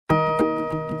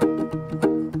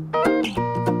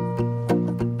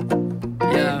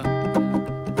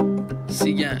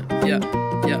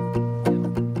yeah.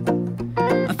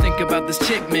 I think about this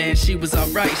chick, man, she was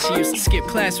alright. She used to skip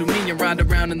class with me and ride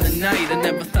around in the night. I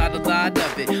never thought a lot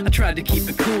of it. I tried to keep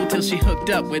it cool till she hooked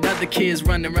up with other kids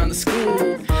running around the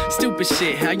school. Stupid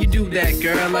shit, how you do that,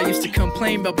 girl? I used to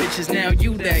complain about bitches, now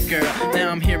you that girl. Now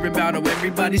I'm hearing about how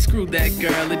everybody screwed that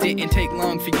girl. It didn't take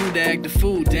long for you to act a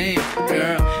fool, damn,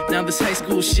 girl. Now this high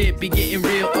school shit be getting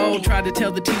real old. Try to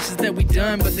tell the teachers that we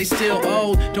done, but they still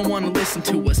old. Don't wanna listen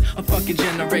to us, a fucking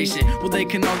generation. Well, they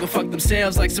can all go fuck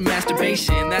themselves like some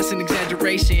masturbation. That's an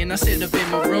exaggeration. I sit up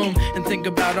in my room and think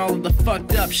about all of the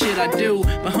fucked up shit I do.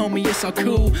 But homie, it's all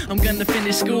cool. I'm gonna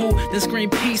finish school, then scream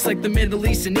peace like the Middle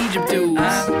East and Egypt do.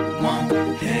 I won't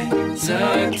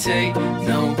hesitate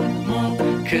no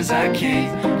more, cause I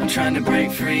can't. I'm trying to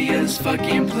break free of this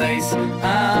fucking place.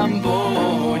 I'm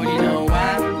bored, you know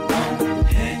I won't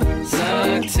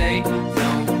hesitate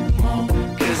no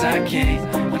more, cause I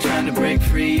can't. I'm trying to break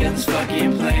free of this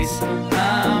fucking place.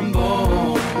 I'm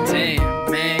bored.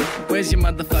 Damn, man, where's your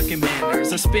motherfucking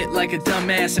manners? I spit like a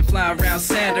dumbass and fly around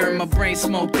Saturn. My brain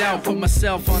smoked out, put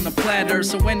myself on the platter.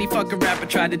 So any fucking rapper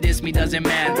try to diss me doesn't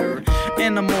matter.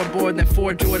 And I'm more bored than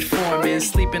 4 George Foreman,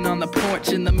 sleeping on the porch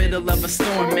in the middle of a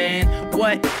storm, man.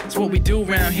 What? It's what we do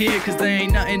round here, cause there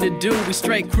ain't nothing to do. We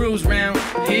straight cruise round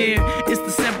here. It's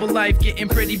the simple life getting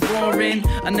pretty boring.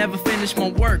 I never finish my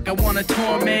work, I want a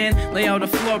tour, man. Lay out a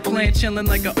floor plan, chilling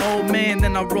like an old man.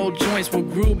 Then I roll joints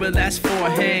with Gruber, that's 4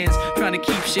 hands. Trying to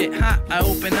keep shit hot, I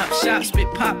open up shop,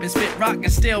 spit pop and spit rock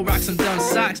and still rock some dumb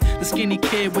socks. The skinny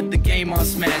kid with the game on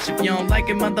smash. If you don't like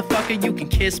it, motherfucker, you can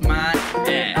kiss my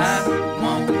ass. I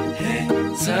won't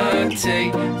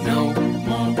hesitate no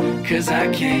more, cause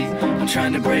I can't. I'm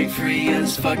trying to break free of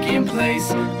this fucking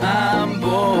place. I'm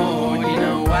bored, you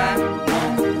know I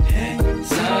won't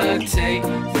hesitate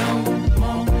no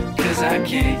more, cause I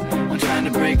can't. I'm trying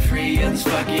to break free of this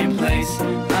fucking place.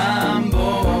 I'm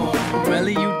bored. Well,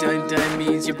 you done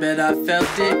means you bet I felt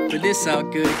it. But it's all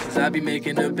good, cause I be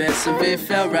making the best of it.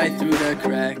 Fell right through the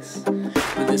cracks,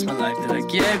 but this my life that I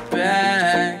get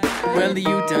back. Well,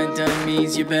 you done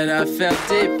means you bet I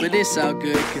felt it. But it's all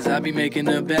good, cause I be making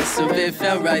the best of it.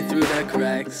 Fell right through the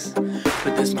cracks,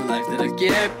 but this my life that I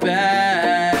get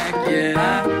back. Yeah,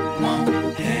 I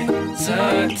won't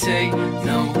hesitate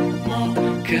no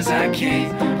more, cause I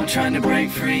can't. I'm trying to break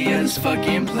free of this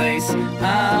fucking place.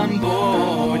 I'm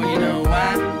bored, you know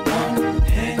I won't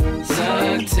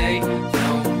hesitate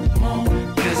no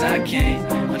more, cause I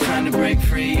can't. I'm trying to break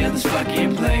free of this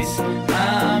fucking place.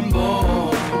 I'm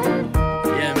bored.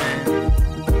 Yeah, man,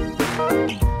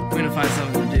 we're gonna find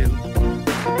something to do.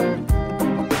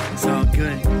 It's all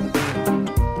good.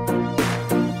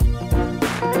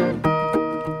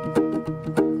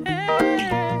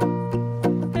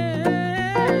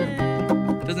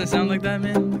 Doesn't it sound like that,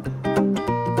 man?